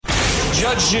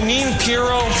Judge Jeanine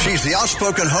Pirro. She's the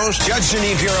outspoken host. Judge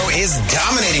Jeanine Pirro is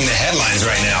dominating the headlines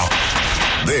right now.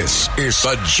 This is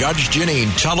the Judge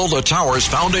Jeanine Tunnel to Towers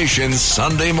Foundation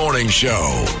Sunday morning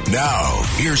show. Now,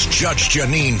 here's Judge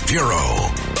Jeanine Pirro.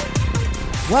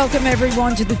 Welcome,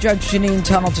 everyone, to the Judge Jeanine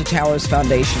Tunnel to Towers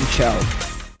Foundation show.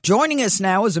 Joining us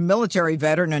now is a military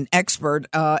veteran and expert.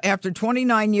 After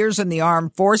 29 years in the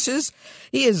armed forces,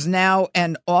 he is now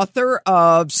an author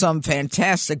of some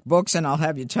fantastic books, and I'll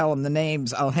have you tell him the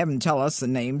names. I'll have him tell us the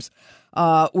names,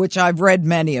 which I've read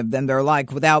many of them. They're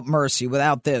like Without Mercy,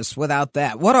 Without This, Without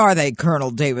That. What are they, Colonel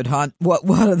David Hunt? What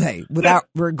are they? Without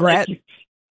Regret?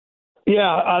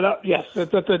 Yeah, yes.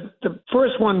 The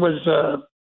first one was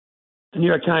the New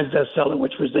York Times bestseller,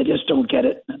 which was They Just Don't Get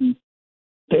It. And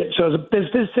so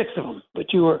there's six of them, but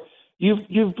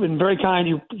you've been very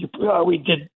kind. We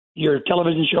did your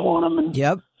television show on them, and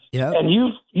Yep. And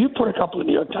you put a couple of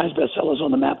New York Times bestsellers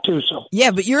on the map too. So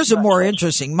yeah, but yours are more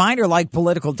interesting. Mine are like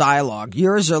political dialogue.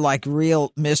 Yours are like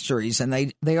real mysteries, and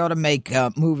they ought to make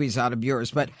movies out of yours.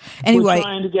 But anyway, we're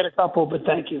trying to get a couple, but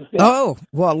thank you. Yeah. Oh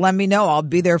well, let me know. I'll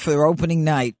be there for the opening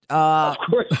night. Of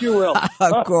course you will.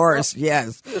 Of course,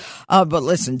 yes. But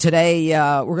listen, today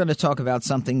we're going to talk about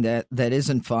something that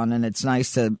isn't fun, and it's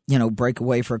nice to break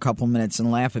away for a couple minutes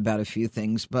and laugh about a few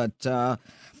things, but.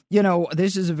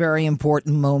 This is a very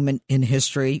important moment in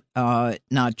history,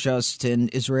 not just in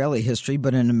Israeli history,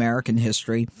 but in American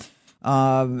history.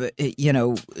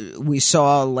 We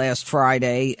saw last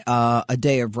Friday a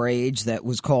day of rage that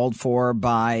was called for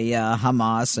by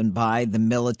Hamas and by the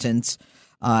militants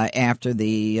after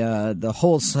the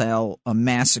wholesale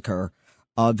massacre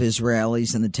of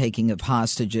Israelis and the taking of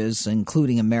hostages,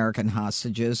 including American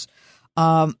hostages.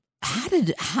 How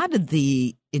did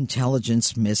the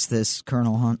intelligence miss this,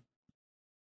 Colonel Hunt?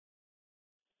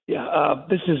 Yeah,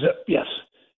 this is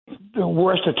the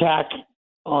worst attack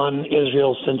on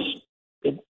Israel since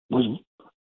it was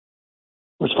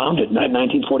founded in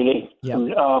 1948. Yeah.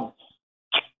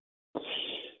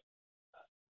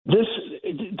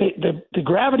 The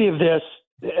gravity of this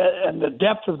and the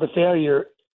depth of the failure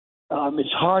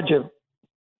is hard to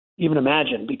even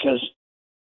imagine, because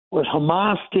what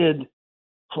Hamas did,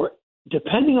 for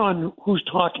depending on who's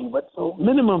talking, but for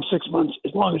minimum 6 months,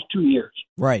 as long as 2 years.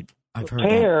 Right. I've heard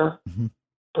that.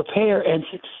 Prepare and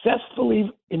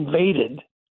successfully invaded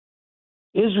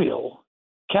Israel,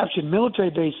 captured military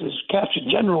bases, captured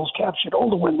generals, captured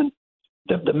older women,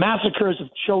 the massacres of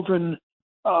children.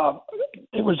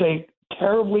 It was a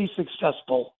terribly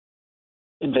successful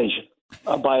invasion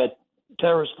by a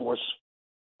terrorist force,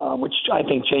 which I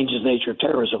think changes the nature of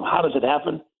terrorism. How does it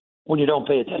happen? When you don't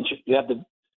pay attention. You have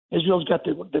Israel's got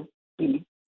a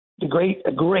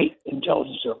great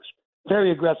intelligence service, very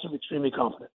aggressive, extremely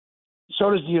confident. So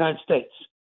does the United States,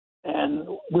 and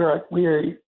we're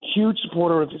a huge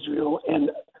supporter of Israel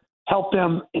and help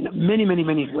them in many, many,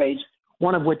 many ways.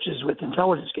 One of which is with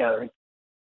intelligence gathering.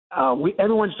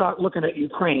 Everyone started looking at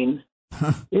Ukraine.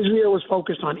 Israel was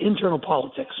focused on internal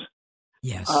politics.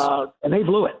 Yes, and they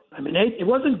blew it. I mean, it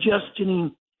wasn't just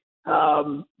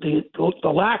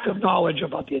the lack of knowledge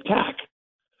about the attack,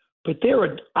 but there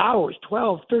were hours,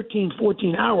 12, 13,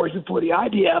 14 hours before the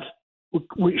IDF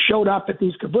showed up at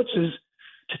these kibbutzes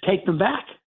to take them back.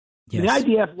 yes. The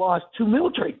IDF lost 2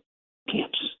 military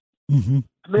camps. Mm-hmm.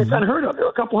 I mean, it's unheard of. There were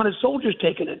a couple hundred soldiers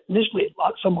taken. Initially,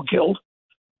 some were killed.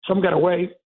 Some got away.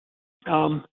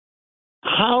 How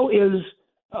is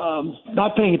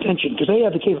not paying attention? Because they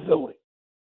have the capability.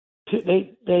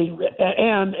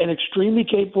 And an extremely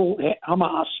capable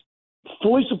Hamas,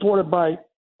 fully supported by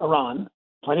Iran,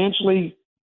 financially,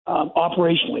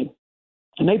 operationally,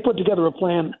 and they put together a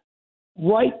plan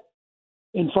right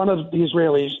in front of the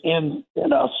Israelis and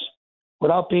us,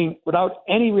 without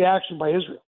any reaction by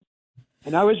Israel.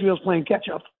 And now Israel's playing catch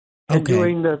up and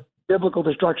doing the biblical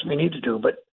destruction they need to do.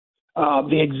 But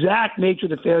the exact nature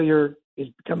of the failure is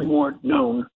becoming more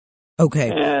known.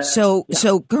 Okay, so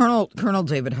Colonel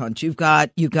David Hunt, you've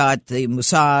got the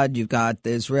Mossad, you've got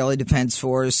the Israeli Defense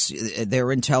Force,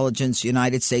 their intelligence,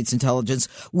 United States intelligence.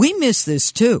 We miss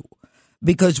this too,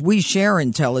 because we share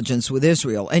intelligence with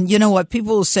Israel. And you know what?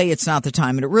 People will say it's not the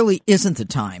time, and it really isn't the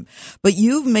time. But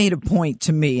you've made a point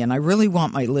to me, and I really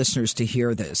want my listeners to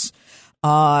hear this,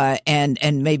 and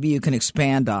maybe you can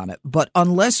expand on it. But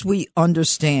unless we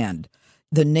understand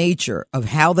the nature of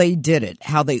how they did it,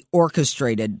 how they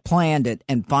orchestrated, planned it,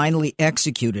 and finally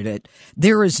executed it,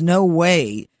 there is no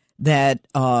way that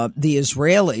the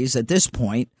Israelis at this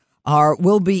point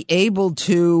will be able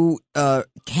to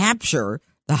capture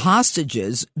the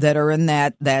hostages that are in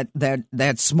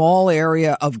that small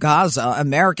area of Gaza,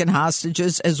 American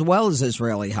hostages as well as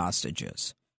Israeli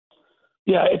hostages.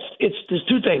 Yeah, there's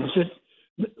two things.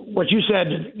 What you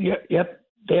said,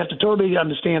 they have to totally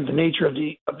understand the nature of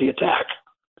the attack,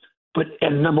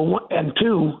 and number one, and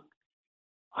two,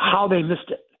 how they missed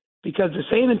it, because the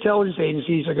same intelligence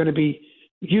agencies are going to be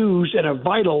used and are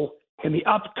vital in the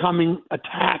upcoming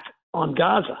attack on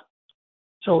Gaza.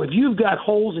 So if you've got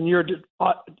holes in your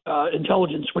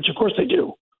intelligence, which of course they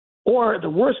do, or the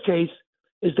worst case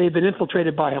is they've been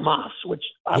infiltrated by Hamas, which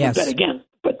I would bet against,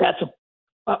 but that's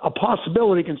a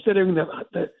possibility considering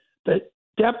the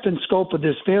depth and scope of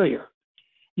this failure.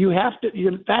 You have to the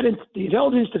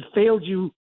intelligence that failed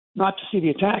you not to see the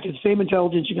attack is the same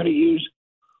intelligence you're going to use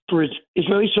for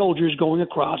Israeli soldiers going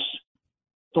across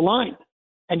the line,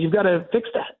 and you've got to fix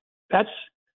that. That's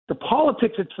the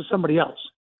politics. It's for somebody else.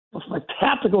 But from a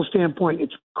tactical standpoint,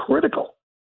 it's critical,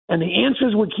 and the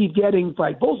answers we keep getting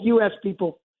by both U.S.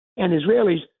 people and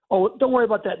Israelis. Oh, don't worry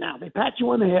about that now. They pat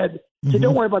you on the head. Say,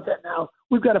 don't worry about that now.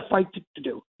 We've got a fight to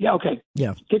do. Yeah, okay.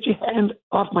 Yeah. Get your hand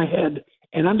off my head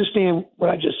and understand what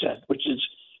I just said, which is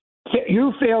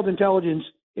you failed intelligence.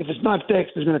 If it's not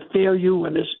fixed, it's going to fail you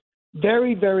in this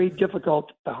very, very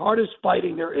difficult, the hardest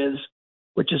fighting there is,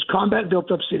 which is combat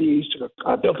built-up cities,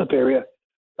 built-up area,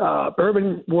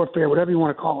 urban warfare, whatever you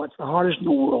want to call it. It's the hardest in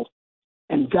the world.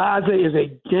 And Gaza is a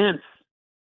dense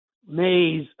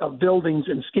maze of buildings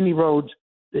and skinny roads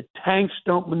that tanks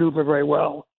don't maneuver very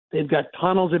well. They've got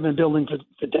tunnels they've been building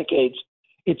for decades.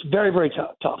 It's very, very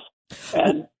tough.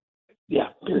 And yeah,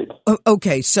 period.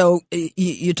 Okay, so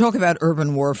you talk about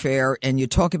urban warfare and you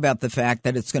talk about the fact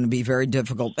that it's going to be very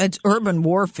difficult. It's urban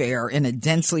warfare in a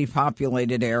densely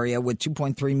populated area with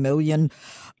 2.3 million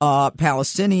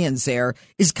Palestinians there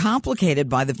is complicated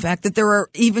by the fact that there are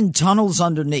even tunnels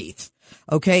underneath.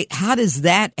 Okay, how does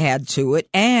that add to it?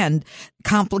 And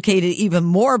complicated even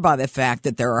more by the fact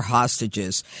that there are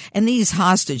hostages. And these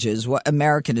hostages, what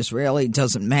American, Israeli,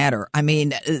 doesn't matter. I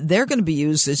mean, they're going to be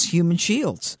used as human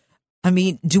shields. I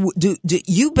mean, do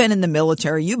you've been in the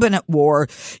military, you've been at war,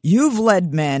 you've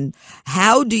led men.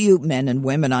 How do you, men and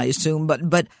women, I assume,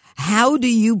 but how do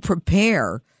you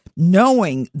prepare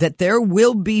knowing that there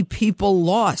will be people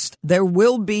lost? There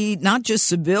will be not just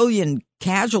civilian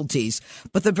casualties,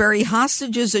 but the very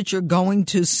hostages that you're going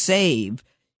to save,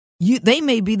 they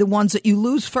may be the ones that you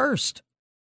lose first.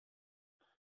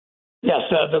 Yes,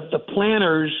 the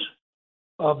planners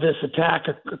of this attack,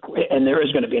 and there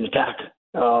is going to be an attack.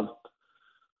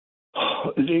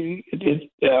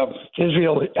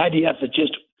 Israel, IDF had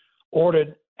just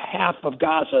ordered half of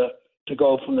Gaza to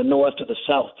go from the north to the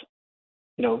south.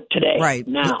 Today, right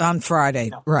now, on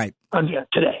Friday, right?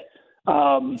 Today.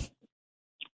 Are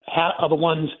the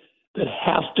ones that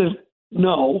have to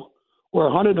know where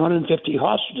 100, 150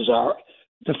 hostages are.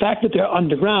 The fact that they're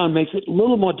underground makes it a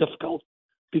little more difficult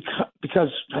because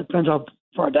it depends how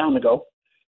far down to go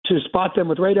to spot them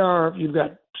with radar. You've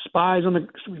got spies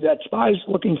we've got spies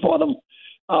looking for them.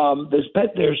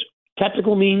 There's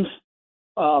technical means,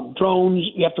 drones.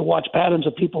 You have to watch patterns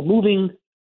of people moving.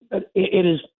 It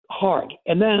is hard.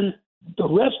 And then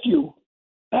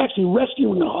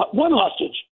rescuing one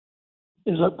hostage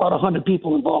is about 100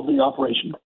 people involved in the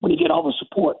operation when you get all the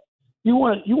support. You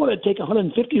want to take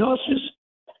 150 hostages?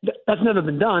 That's never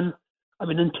been done. I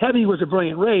mean, Entebbe was a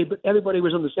brilliant raid, but everybody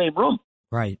was in the same room.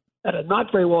 Right. At a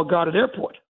not very well guarded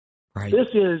airport. Right. This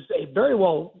is a very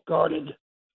well guarded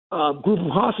group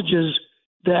of hostages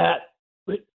that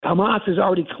Hamas has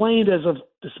already claimed as of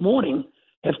this morning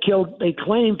they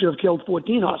claim to have killed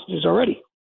 14 hostages already.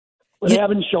 But they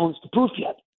haven't shown us the proof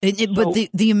yet. But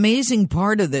the amazing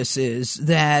part of this is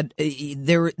that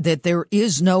there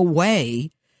is no way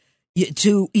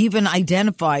to even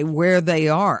identify where they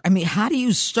are. I mean, how do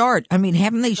you start? I mean,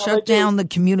 haven't they shut down the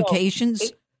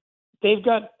communications? There's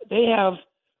a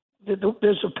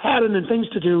pattern and things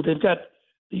to do. They've got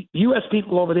the U.S.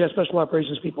 people over there, special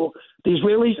operations people. The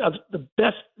Israelis are the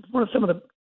best, some of the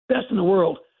best in the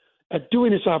world at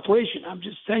doing this operation. I'm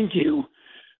just saying to you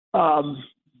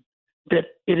that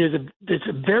it's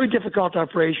a very difficult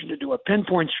operation to do a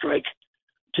pinpoint strike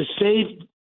to save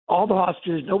all the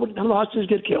hostages. None of the hostages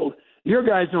get killed. Your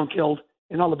guys don't killed,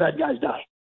 and all the bad guys die.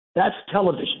 That's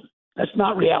television. That's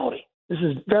not reality. This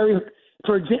is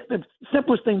for example, the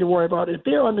simplest thing to worry about, if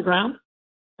they're underground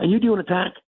and you do an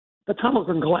attack, the tunnel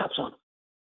can collapse on them.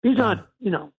 These aren't,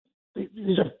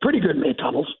 these are pretty good made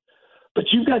tunnels, but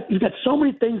you've got so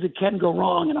many things that can go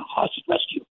wrong in a hostage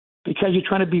rescue because you're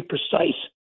trying to be precise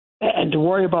and to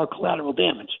worry about collateral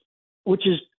damage, which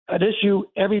is an issue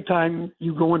every time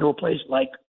you go into a place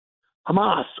like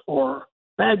Hamas or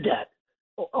Baghdad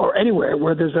or anywhere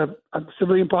where there's a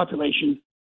civilian population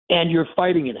and you're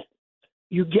fighting in it.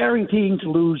 You're guaranteeing to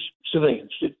lose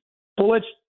civilians. Bullets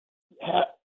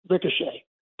ricochet.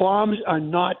 Bombs are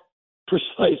not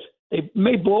precise. They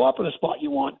may blow up in the spot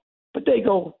you want, but they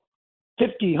go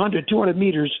 50, 100, 200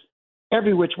 meters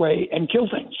every which way and kill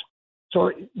things.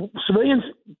 So civilians,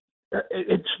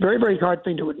 it's a very, very hard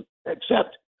thing to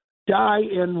accept, die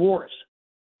in wars.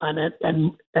 And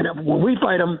when we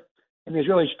fight them, and the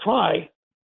Israelis try,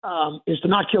 is to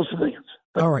not kill civilians.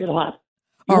 But it'll happen.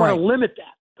 You want to limit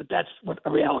that, but that's what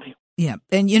a reality. Yeah.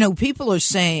 And, people are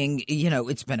saying,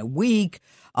 it's been a week,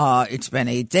 it's been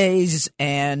 8 days,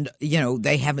 and,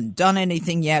 they haven't done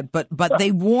anything yet. But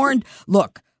they warned,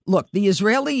 look, the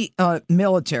Israeli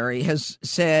military has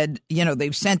said,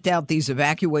 they've sent out these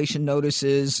evacuation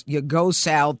notices. You go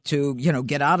south to,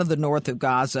 get out of the north of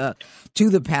Gaza to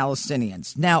the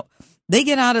Palestinians. Now, they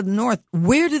get out of the north.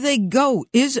 Where do they go?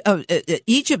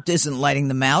 Egypt isn't letting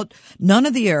them out. None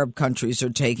of the Arab countries are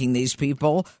taking these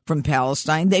people from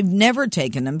Palestine. They've never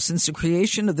taken them since the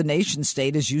creation of the nation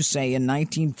state, as you say, in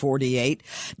 1948.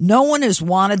 No one has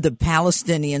wanted the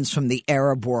Palestinians from the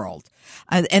Arab world.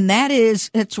 And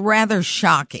it's rather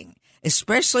shocking,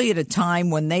 especially at a time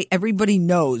when everybody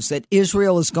knows that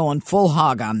Israel is going full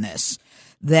hog on this.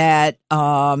 That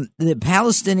the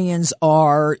Palestinians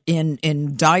are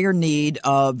in dire need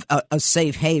of a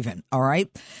safe haven. All right.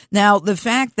 Now, the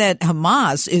fact that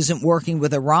Hamas isn't working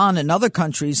with Iran and other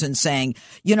countries and saying,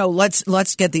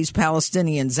 let's get these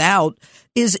Palestinians out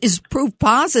is proof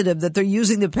positive that they're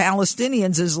using the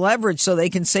Palestinians as leverage so they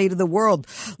can say to the world,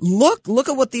 look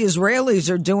at what the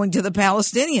Israelis are doing to the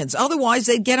Palestinians. Otherwise,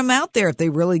 they'd get them out there if they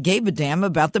really gave a damn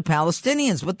about the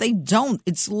Palestinians. But they don't.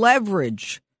 It's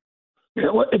leverage.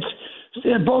 It's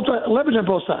leverage on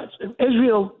both sides.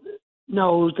 Israel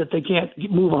knows that they can't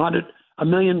move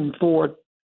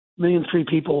 1,000,003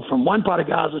 people from one part of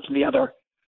Gaza to the other.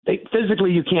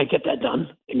 Physically, you can't get that done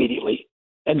immediately.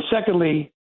 And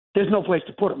secondly, there's no place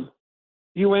to put them.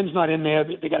 UN's not in there.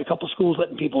 They got a couple of schools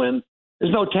letting people in.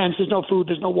 There's no tents. There's no food.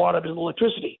 There's no water. There's no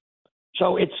electricity.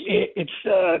 So it's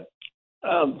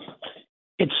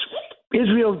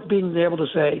Israel being able to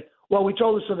say, well, we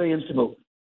told the civilians to move.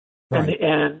 Right.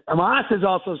 And Hamas is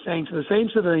also saying to the same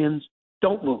civilians,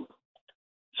 don't move.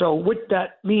 So what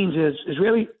that means is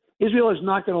Israel is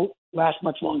not going to last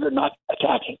much longer not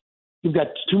attacking. You've got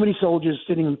too many soldiers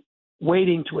sitting,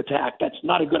 waiting to attack. That's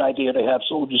not a good idea to have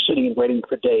soldiers sitting and waiting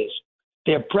for days.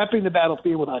 They're prepping the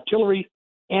battlefield with artillery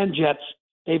and jets.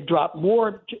 They've dropped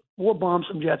more bombs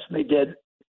from jets than they did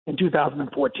in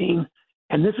 2014.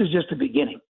 And this is just the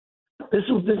beginning. This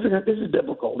is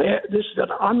biblical. This is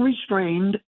an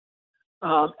unrestrained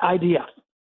IDF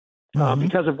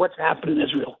because of what's happened in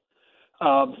Israel.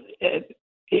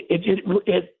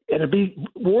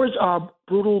 Wars are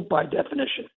brutal by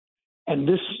definition, and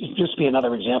this will just be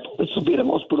another example. This will be the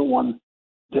most brutal one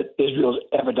that Israel's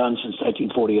ever done since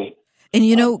 1948.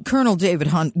 And Colonel David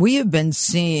Hunt, we have been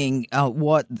seeing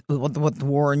what the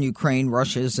war in Ukraine,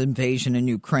 Russia's invasion in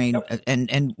Ukraine,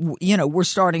 and we're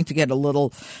starting to get a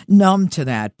little numb to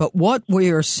that. But what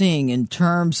we are seeing in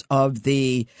terms of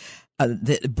the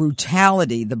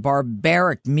brutality, the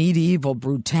barbaric medieval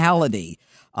brutality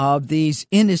of these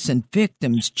innocent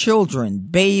victims, children,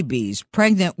 babies,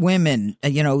 pregnant women,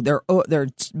 their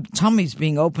tummies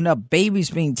being opened up,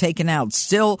 babies being taken out,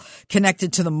 still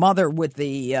connected to the mother with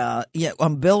the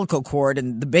umbilical cord,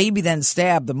 and the baby then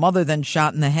stabbed, the mother then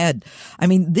shot in the head. I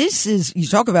mean, you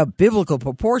talk about biblical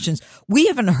proportions. We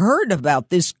haven't heard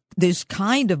about this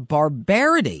kind of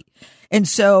barbarity. And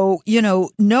so, no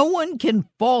one can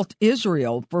fault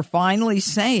Israel for finally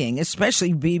saying,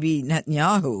 especially Bibi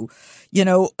Netanyahu,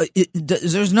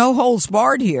 there's no holds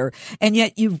barred here. And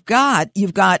yet you've got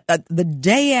the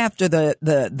day after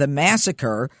the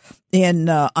massacre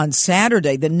on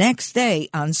Saturday, the next day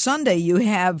on Sunday, you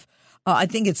have, I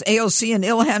think it's AOC and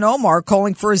Ilhan Omar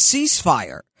calling for a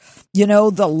ceasefire.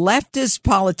 The leftist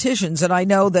politicians, and I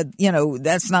know that,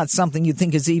 that's not something you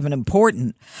think is even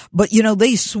important, but,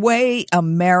 they sway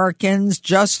Americans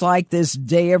just like this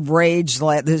day of rage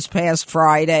this past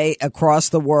Friday across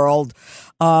the world.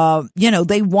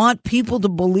 They want people to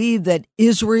believe that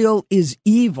Israel is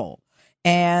evil.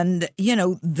 And,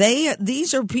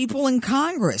 these are people in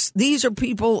Congress. These are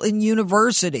people in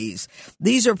universities.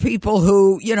 These are people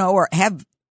who, have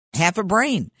half a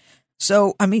brain.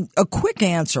 So, I mean, a quick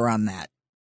answer on that.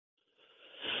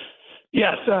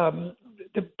 Yes.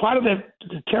 The part of the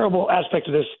terrible aspect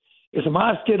of this is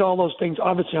Hamas did all those things,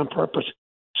 obviously on purpose,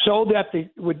 so that they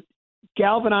would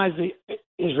galvanize the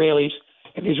Israelis,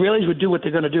 and the Israelis would do what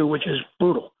they're going to do, which is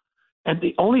brutal. And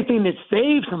the only thing that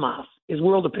saved Hamas is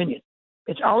world opinion.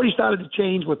 It's already started to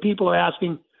change where people are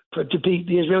asking the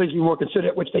Israelis to be more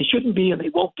considerate, which they shouldn't be and they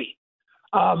won't be.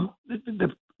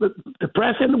 the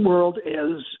press in the world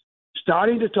is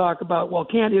starting to talk about, well,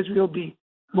 can't Israel be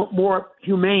more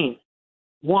humane?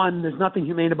 One, there's nothing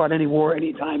humane about any war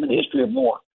any time in the history of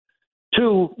war.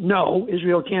 Two, no,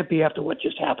 Israel can't be after what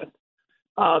just happened.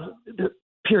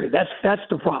 Period. That's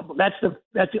the problem. That's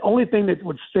the only thing that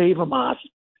would save Hamas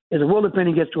is the world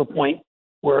opinion gets to a point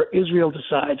where Israel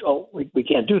decides, oh, we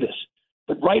can't do this.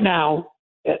 But right now,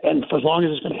 and for as long as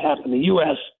it's going to happen, the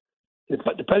U.S., the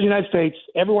President of the United States,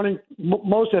 everyone,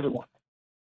 most everyone,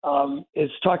 is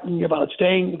talking about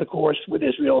staying the course with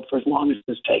Israel for as long as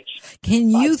this takes. Can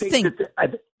you think?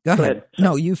 Go ahead.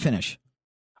 No, you finish.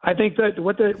 I think that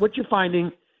what you're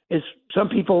finding is some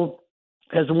people,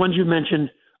 as the ones you mentioned,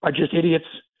 are just idiots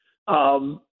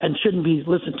and shouldn't be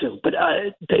listened to. But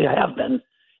they have been,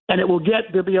 and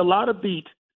there'll be a lot of beat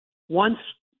once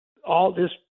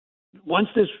this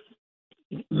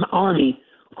army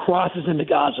crosses into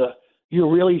Gaza. You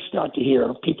really start to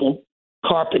hear people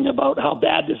carping about how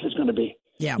bad this is going to be.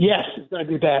 Yeah. Yes, it's going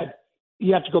to be bad.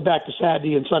 You have to go back to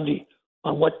Saturday and Sunday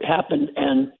on what happened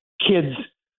and kids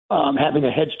having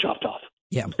their heads chopped off.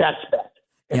 Yeah. That's bad.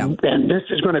 And this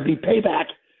is going to be payback.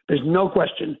 There's no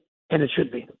question, and it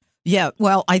should be. Yeah,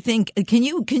 well, I think, can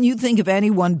you think of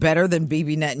anyone better than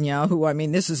Bibi Netanyahu? I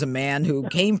mean, this is a man who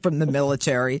came from the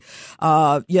military,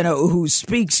 who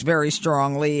speaks very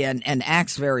strongly and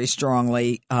acts very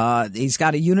strongly. He's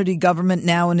got a unity government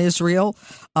now in Israel.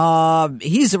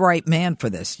 He's the right man for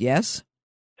this, yes?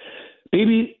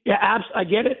 Bibi, yeah, I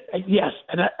get it. Yes,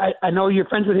 and I know you're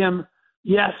friends with him.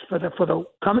 Yes, for this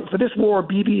war,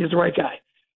 Bibi is the right guy.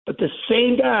 But the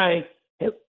same guy,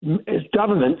 his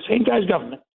government, same guy's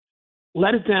government,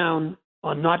 let it down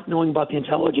on not knowing about the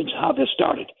intelligence, how this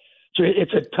started. So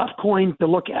it's a tough coin to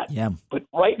look at. Yeah. But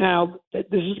right now, this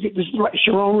is right.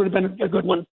 Sharon would have been a good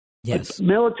one. Yes. But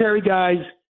military guys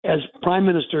as prime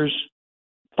ministers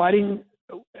fighting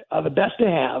are the best to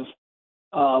have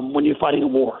when you're fighting a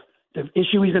war. The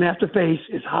issue he's going to have to face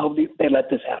is how they let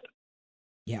this happen.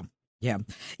 Yeah. Yeah.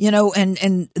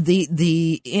 And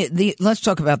the let's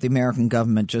talk about the American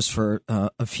government just for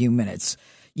a few minutes.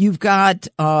 You've got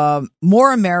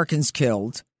more Americans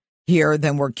killed here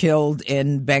than were killed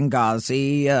in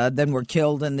Benghazi, than were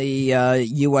killed in the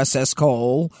USS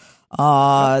Cole,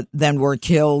 than were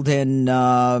killed in,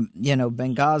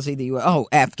 Benghazi,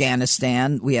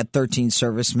 Afghanistan. We had 13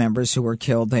 service members who were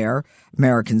killed there,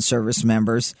 American service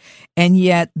members. And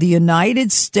yet the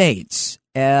United States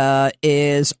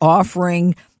is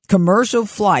offering commercial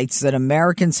flights that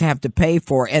Americans have to pay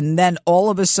for. And then all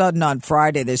of a sudden on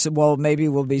Friday, they said, well, maybe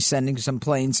we'll be sending some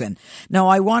planes in. Now,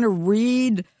 I want to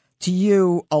read to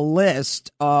you a list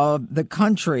of the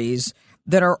countries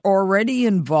that are already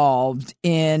involved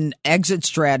in exit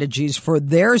strategies for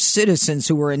their citizens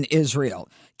who are in Israel.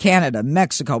 Canada,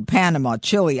 Mexico, Panama,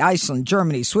 Chile, Iceland,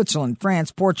 Germany, Switzerland,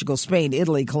 France, Portugal, Spain,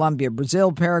 Italy, Colombia,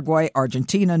 Brazil, Paraguay,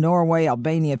 Argentina, Norway,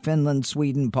 Albania, Finland,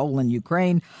 Sweden, Poland,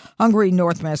 Ukraine, Hungary,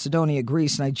 North Macedonia,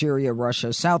 Greece, Nigeria,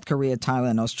 Russia, South Korea,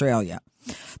 Thailand, Australia.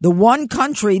 The one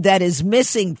country that is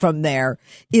missing from there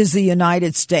is the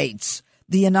United States.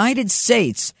 The United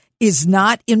States is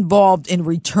not involved in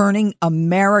returning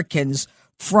Americans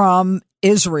from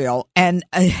Israel. And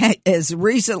as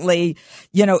recently,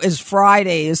 as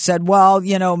Friday has said, well,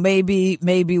 maybe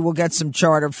we'll get some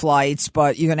charter flights,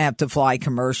 but you're going to have to fly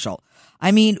commercial.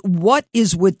 I mean, what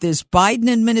is with this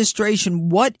Biden administration?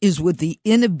 What is with the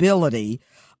inability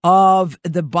of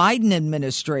the Biden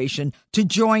administration to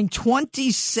join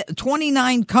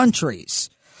 29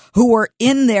 countries who are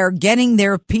in there getting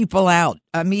their people out?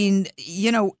 I mean,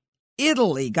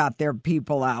 Italy got their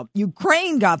people out.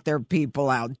 Ukraine got their people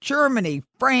out. Germany,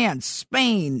 France,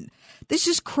 Spain. This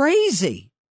is crazy.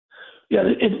 Yeah,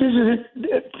 this is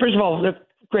first of all, that's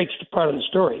a great part of the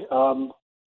story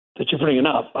that you're bringing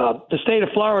up. The state of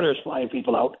Florida is flying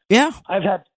people out. Yeah, I've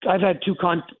had two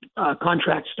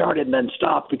contracts started and then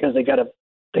stopped because they get out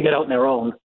on their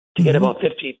own to get about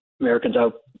 50 Americans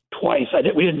out twice.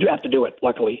 We didn't have to do it,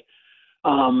 luckily.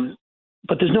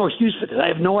 But there's no excuse for this. I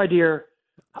have no idea.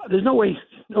 There's no way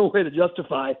to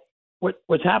justify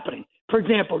what's happening. For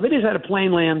example, they just had a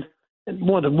plane land,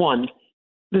 more than one.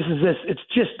 It's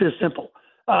just this simple.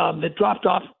 That dropped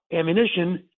off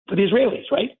ammunition for the Israelis,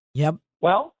 right? Yep.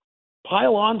 Well,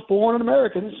 pile on 400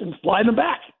 Americans and fly them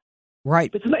back.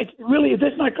 Right. It's really.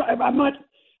 I'm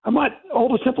not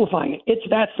oversimplifying it. It's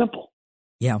that simple.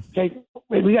 Yeah. Okay.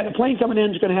 We got a plane coming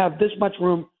in. It's going to have this much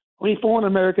room. We need 400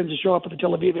 Americans to show up at the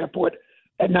Tel Aviv airport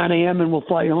at 9 a.m. and we'll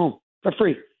fly you home for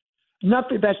free.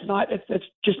 Nothing. It's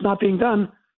just not being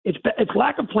done. It's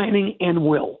lack of planning and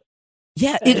will.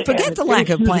 Yeah, forget the lack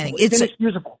of planning. It's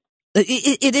inexcusable.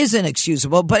 It is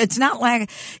inexcusable, but it's not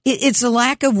it's a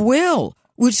lack of will.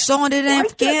 We saw it in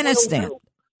Afghanistan.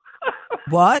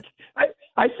 What?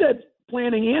 I said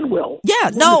planning and will.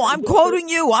 Yeah, no, I'm quoting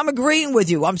you. I'm agreeing with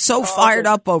you. I'm so fired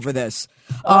up over this.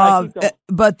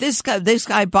 But this guy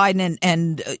Biden,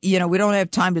 and we don't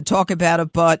have time to talk about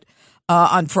it, but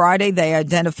on Friday they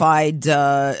identified 2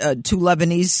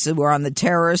 Lebanese who were on the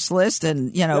terrorist list,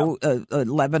 and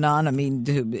Lebanon. I mean,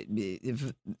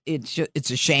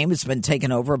 it's a shame it's been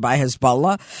taken over by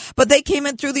Hezbollah, but they came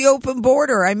in through the open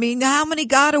border. I mean, how many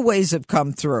gotaways have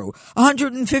come through?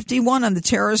 151 on the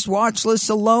terrorist watch list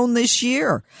alone this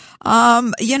year.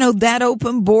 That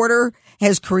open border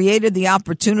has created the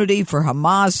opportunity for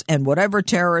Hamas and whatever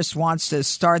terrorist wants to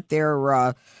start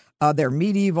their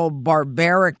medieval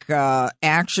barbaric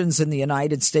actions in the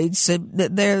United States.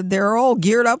 They're all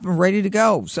geared up and ready to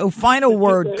go. So final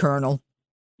word, Colonel.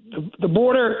 The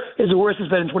border is the worst it's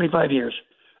been in 25 years.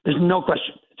 There's no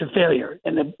question. It's a failure.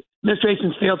 And the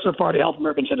administration's failed so far to help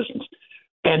American citizens.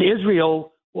 And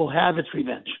Israel will have its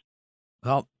revenge.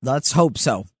 Well, let's hope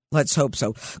so. Let's hope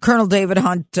so. Colonel David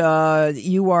Hunt,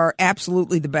 you are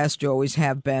absolutely the best. You always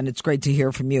have been. It's great to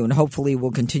hear from you, and hopefully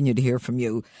we'll continue to hear from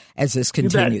you as this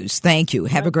continues. Thank you.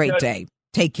 Have a great day.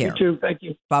 Take care. You too. Thank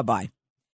you. Bye-bye.